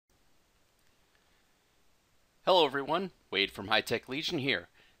Hello everyone, Wade from High Tech Legion here,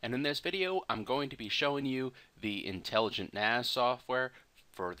 and in this video I'm going to be showing you the intelligent NAS software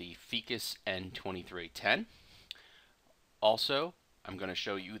for the Thecus N2310. Also, I'm going to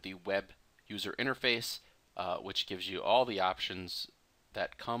show you the web user interface, which gives you all the options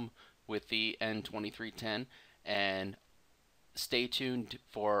that come with the N2310, and stay tuned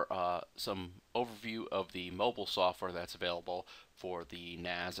for some overview of the mobile software that's available for the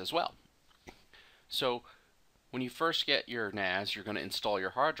NAS as well. So, when you first get your NAS, you're going to install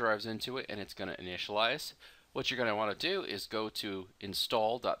your hard drives into it and it's going to initialize. What you're going to want to do is go to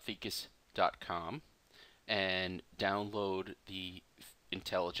install.thecus.com and download the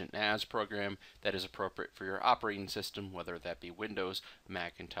intelligent NAS program that is appropriate for your operating system, whether that be Windows,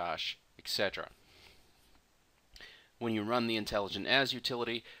 Macintosh, etc. When you run the intelligent NAS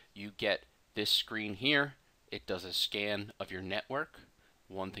utility, you get this screen here. It does a scan of your network.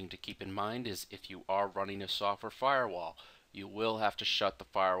 One thing to keep in mind is if you are running a software firewall, you will have to shut the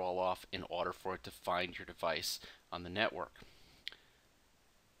firewall off in order for it to find your device on the network.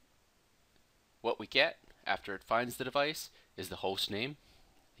 What we get after it finds the device is the host name,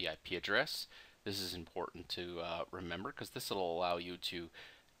 the IP address. This is important to remember because this will allow you to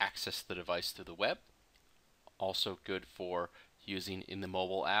access the device through the web. Also good for using in the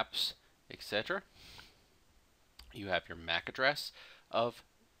mobile apps, etc. You have your MAC address of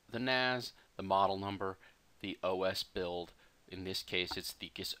the NAS, the model number, the OS build. In this case, it's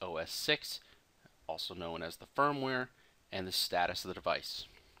Thecus OS 6, also known as the firmware, and the status of the device.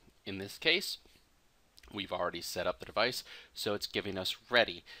 In this case, we've already set up the device, so it's giving us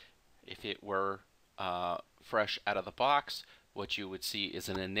ready. If it were fresh out of the box, what you would see is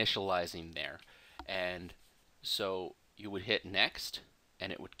an initializing there. And so you would hit next,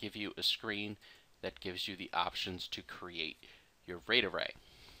 and it would give you a screen that gives you the options to create your RAID array.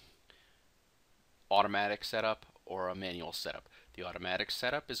 Automatic setup or a manual setup. The automatic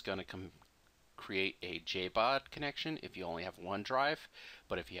setup is going to create a JBOD connection if you only have one drive,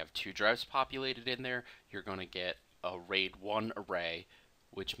 but if you have two drives populated in there, you're going to get a RAID 1 array,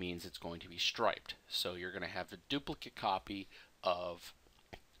 which means it's going to be striped. So you're going to have a duplicate copy of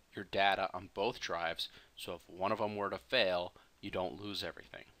your data on both drives, so if one of them were to fail, you don't lose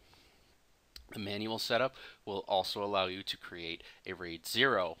everything. The manual setup will also allow you to create a RAID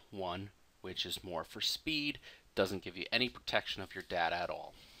 0 one, which is more for speed, doesn't give you any protection of your data at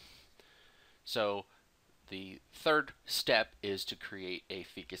all. So the third step is to create a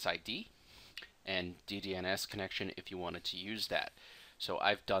Thecus ID and DDNS connection if you wanted to use that. So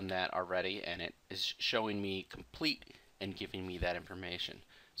I've done that already, and it is showing me complete and giving me that information.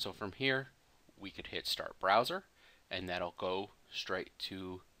 So from here, we could hit Start Browser, and that'll go straight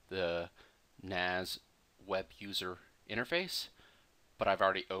to the NAS web user interface, but I've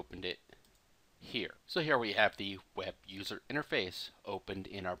already opened it here. So here we have the web user interface opened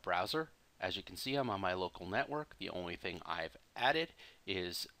in our browser. As you can see, I'm on my local network. The only thing I've added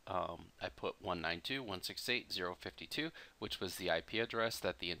is I put 192.168.0.52, which was the IP address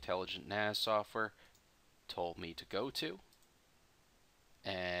that the intelligent NAS software told me to go to.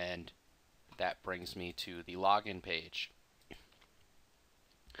 And that brings me to the login page.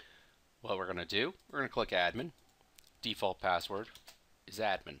 What we're going to do, we're going to click admin. Default password is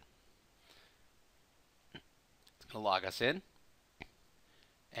admin. It's going to log us in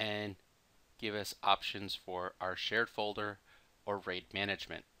and give us options for our shared folder or RAID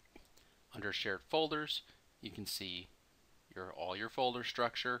management. Under shared folders, you can see all your folder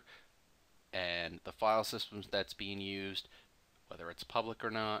structure and the file systems that's being used, whether it's public or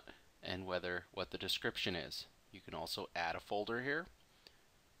not, and what the description is. You can also add a folder here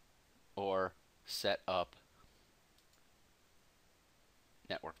or set up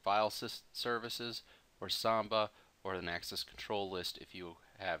network file services or Samba or an access control list if you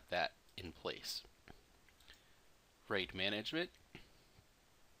have that in place. RAID management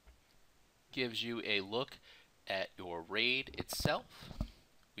gives you a look at your RAID itself.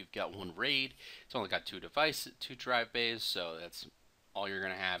 We've got one RAID. It's only got two drive bays, so that's all you're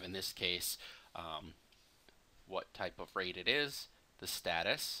going to have in this case. What type of RAID it is, the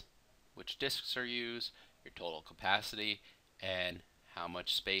status, which disks are used, your total capacity, and how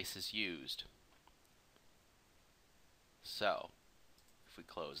much space is used. So, if we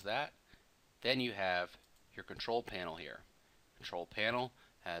close that, then you have your control panel here. Control panel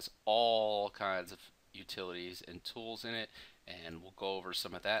has all kinds of utilities and tools in it, and we'll go over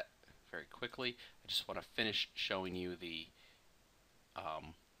some of that very quickly. I just want to finish showing you the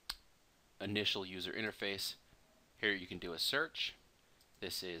initial user interface. Here you can do a search.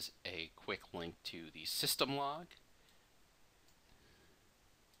 This is a quick link to the system log.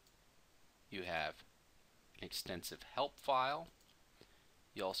 You have an extensive help file.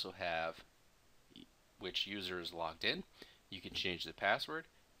 You also have which user is logged in. You can change the password.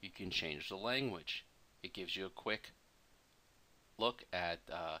 You can change the language. It gives you a quick look at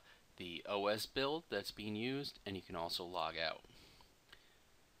the OS build that's being used, and you can also log out.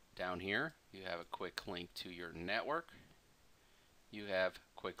 Down here you have a quick link to your network. You have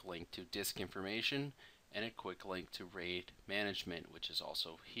a quick link to disk information and a quick link to RAID management, which is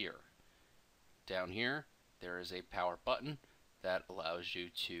also here. Down here there is a power button that allows you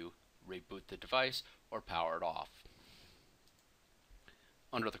to reboot the device or power it off.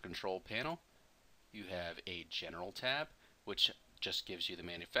 Under the control panel you have a general tab, which just gives you the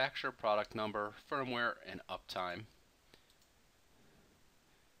manufacturer, product number, firmware, and uptime.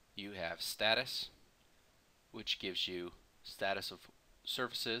 You have status, which gives you status of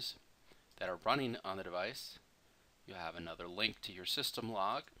services that are running on the device. You have another link to your system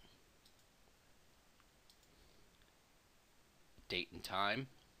log, date and time,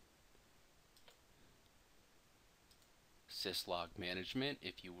 syslog management.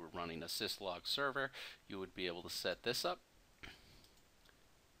 If you were running a syslog server, you would be able to set this up.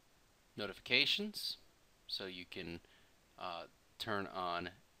 Notifications, so you can turn on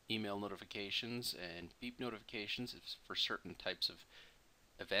email notifications and beep notifications for certain types of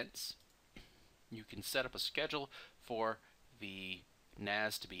events. You can set up a schedule for the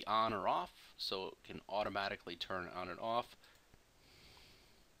NAS to be on or off, so it can automatically turn on and off.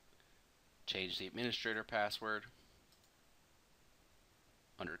 Change the administrator password.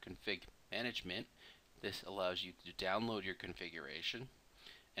 Under config management, this allows you to download your configuration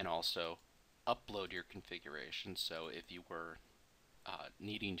and also upload your configuration. So if you were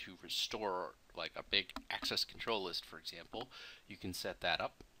needing to restore like a big access control list, for example, you can set that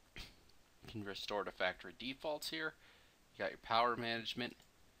up. You can restore to factory defaults here. You got your power management,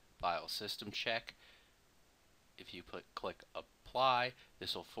 file system check. If you click apply,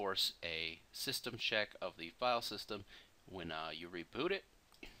 this will force a system check of the file system when you reboot it.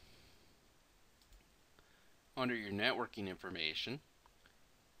 Under your networking information,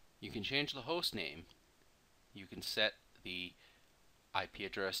 you can change the host name. You can set the IP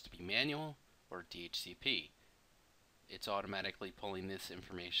address to be manual or DHCP. It's automatically pulling this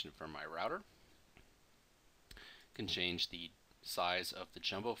information from my router. You can change the size of the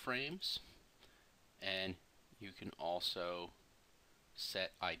jumbo frames, and you can also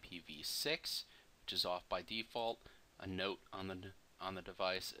set IPv6, which is off by default, a note on the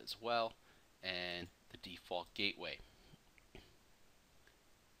device as well, and the default gateway.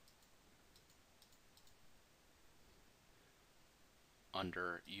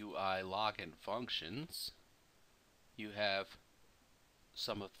 Under UI login functions, you have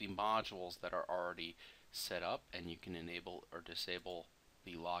some of the modules that are already set up, and you can enable or disable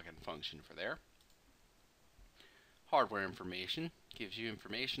the login function for there. Hardware information gives you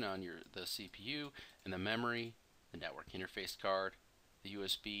information on the CPU and the memory, the network interface card, the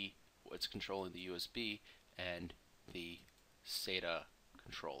USB, what's controlling the USB, and the SATA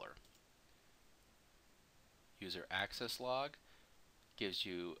controller. User access log gives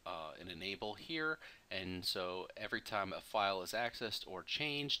you an enable here, and so every time a file is accessed or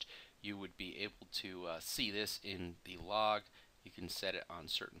changed, you would be able to see this in the log. You can set it on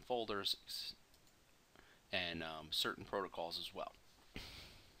certain folders and certain protocols as well.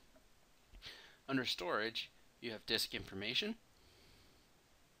 Under storage, you have disk information.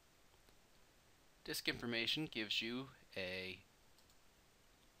 Disk information gives you the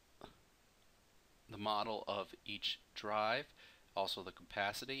model of each drive, also the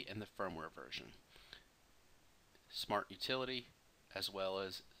capacity and the firmware version. Smart utility, as well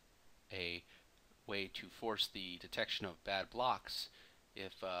as a way to force the detection of bad blocks.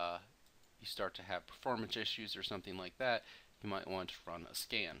 If you start to have performance issues or something like that, you might want to run a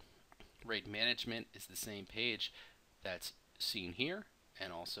scan. RAID management is the same page that's seen here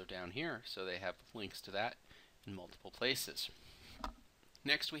and also down here, so they have links to that in multiple places.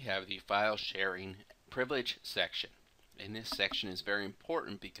 Next we have the file sharing privilege section. And this section is very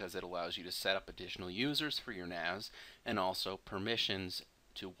important because it allows you to set up additional users for your NAS and also permissions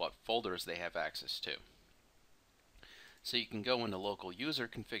to what folders they have access to. So you can go into local user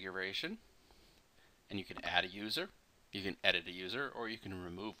configuration and you can add a user, you can edit a user, or you can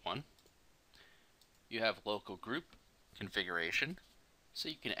remove one. You have local group configuration, so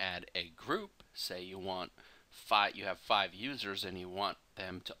you can add a group. Say you have 5 users and you want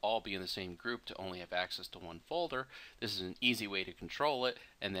them to all be in the same group to only have access to one folder. This is an easy way to control it,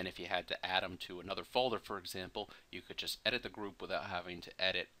 and then if you had to add them to another folder, for example, you could just edit the group without having to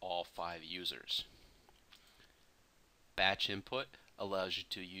edit all 5 users. Batch input allows you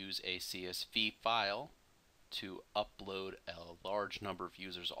to use a CSV file to upload a large number of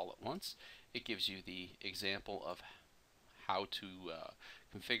users all at once. It gives you the example of how to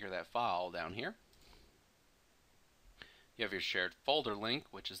configure that file down here. You have your shared folder link,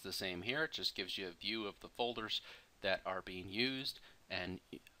 which is the same here. It just gives you a view of the folders that are being used, and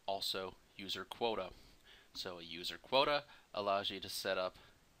also user quota. So a user quota allows you to set up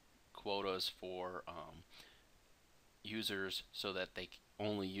quotas for users so that they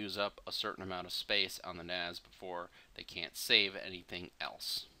only use up a certain amount of space on the NAS before they can't save anything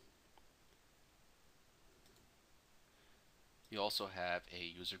else. You also have a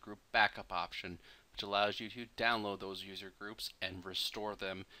user group backup option, which allows you to download those user groups and restore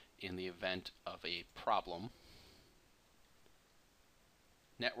them in the event of a problem.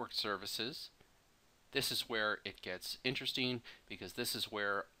 Network services. This is where it gets interesting, because this is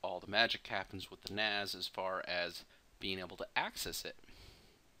where all the magic happens with the NAS as far as being able to access it.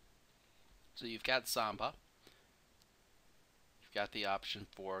 So you've got Samba. You've got the option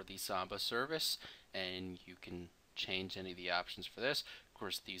for the Samba service, and you can change any of the options for this. Of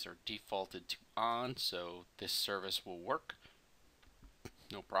course, these are defaulted to on, so this service will work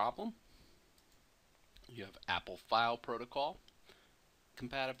no problem. You have Apple File Protocol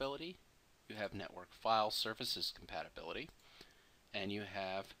compatibility. You have Network File Services compatibility, and you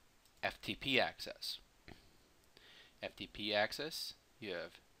have FTP access. FTP access, you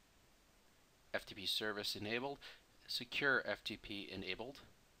have FTP service enabled, secure FTP enabled,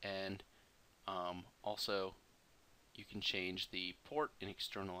 and also you can change the port and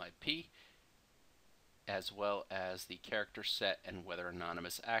external IP, as well as the character set and whether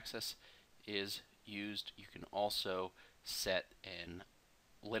anonymous access is used. You can also set an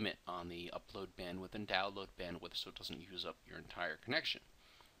limit on the upload bandwidth and download bandwidth so it doesn't use up your entire connection.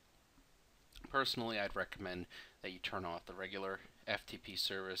 Personally, I'd recommend that you turn off the regular FTP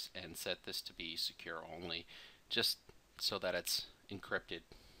service and set this to be secure only, just so that it's encrypted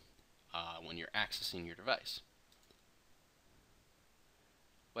when you're accessing your device.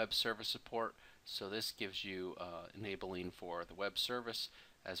 Web service support. So this gives you enabling for the web service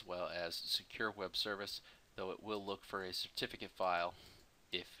as well as secure web service, though it will look for a certificate file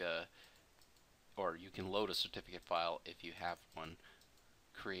if or you can load a certificate file if you have one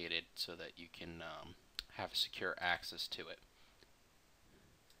created so that you can have secure access to it.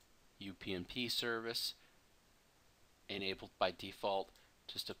 UPnP service enabled by default.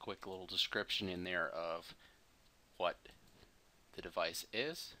 Just a quick little description in there of what the device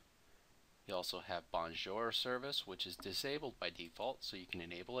is. You also have Bonjour service, which is disabled by default, so you can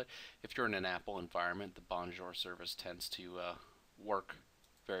enable it. If you're in an Apple environment, the Bonjour service tends to work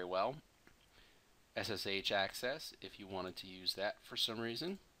very well. SSH access, if you wanted to use that for some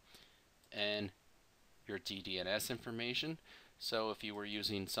reason. And your DDNS information. So if you were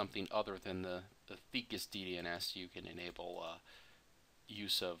using something other than the Thecus DDNS, you can enable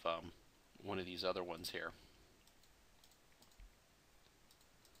use of one of these other ones here.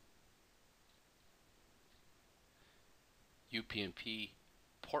 UPnP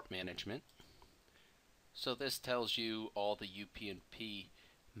port management. So this tells you all the UPnP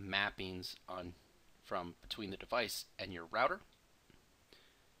mappings from between the device and your router.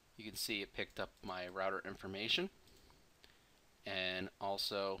 You can see it picked up my router information and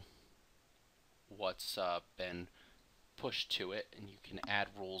also what's been pushed to it, and you can add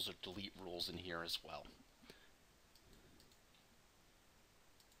rules or delete rules in here as well.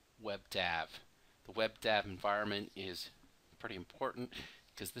 WebDAV. The WebDAV environment is pretty important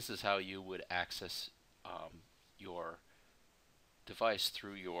because this is how you would access your device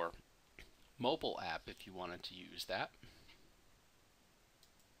through your mobile app if you wanted to use that.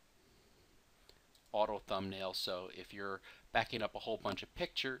 Auto thumbnail, so if you're backing up a whole bunch of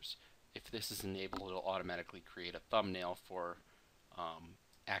pictures, if this is enabled, it'll automatically create a thumbnail for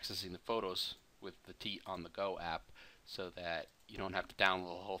accessing the photos with the T on the Go app, so that you don't have to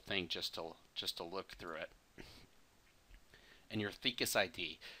download the whole thing just to look through it. And your Thecus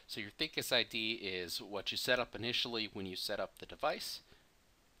ID. So your Thecus ID is what you set up initially when you set up the device,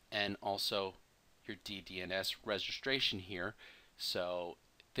 and also your DDNS registration here. So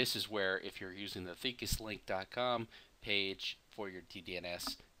this is where, if you're using the thecuslink.com page for your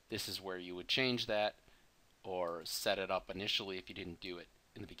DDNS, this is where you would change that or set it up initially if you didn't do it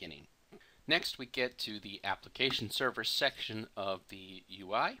in the beginning. Next, we get to the application server section of the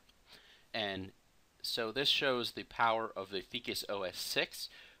UI, and so this shows the power of the Thecus OS 6.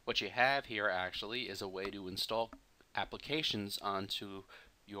 What you have here actually is a way to install applications onto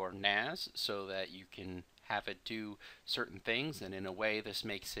your NAS so that you can have it do certain things, and in a way this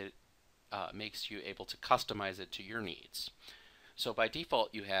makes you able to customize it to your needs. So by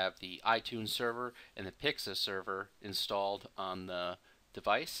default you have the iTunes server and the Pixa server installed on the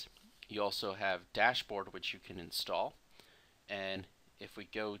device. You also have Dashboard, which you can install. And if we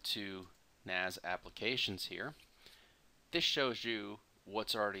go to NAS applications here, this shows you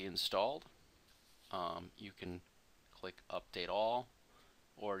what's already installed. You can click Update All,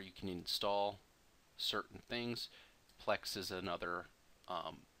 or you can install certain things. Plex is another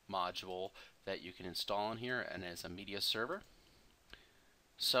module that you can install in here, and as a media server.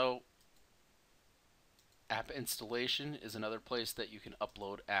 So app installation is another place that you can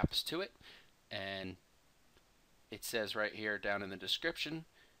upload apps to it, and it says right here down in the description,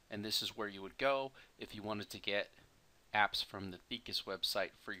 and this is where you would go if you wanted to get apps from the Thecus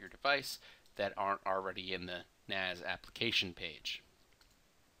website for your device that aren't already in the NAS application page.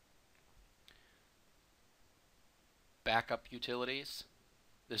 Backup utilities.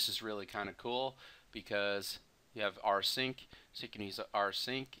 This is really kind of cool because you have rsync, so you can use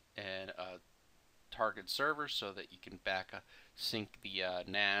rsync and a target server so that you can sync the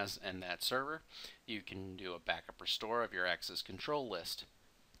NAS and that server. You can do a backup restore of your access control list.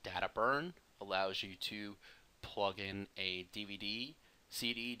 Data burn allows you to plug in a DVD,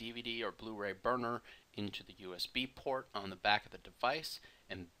 CD, DVD, or Blu-ray burner into the USB port on the back of the device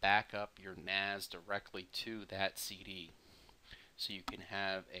and back up your NAS directly to that CD. So you can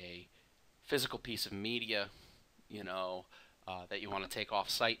have a physical piece of media, that you want to take off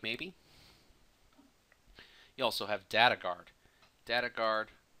site maybe. You also have Data Guard. Data Guard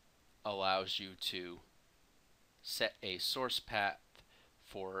allows you to set a source path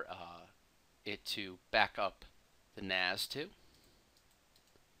for it to back up the NAS to.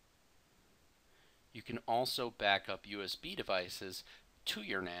 You can also back up USB devices to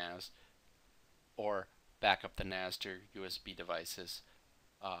your NAS, or back up the NAS to your USB devices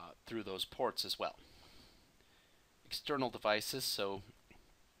through those ports as well. External devices, so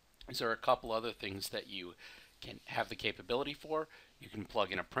these are a couple other things that you can have the capability for. You can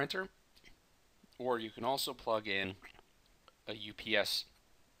plug in a printer, or you can also plug in a UPS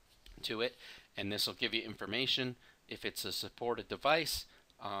to it, and this will give you information if it's a supported device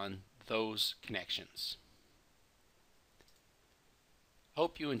on those connections.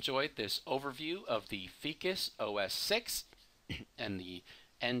 Hope you enjoyed this overview of the Thecus OS 6 and the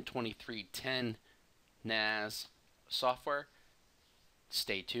N2310 NAS software.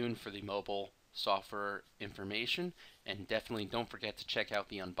 Stay tuned for the mobile software information, and definitely don't forget to check out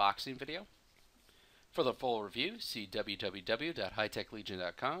the unboxing video. For the full review, see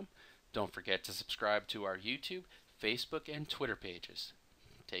www.hightechlegion.com. Don't forget to subscribe to our YouTube, Facebook, and Twitter pages.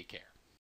 Take care.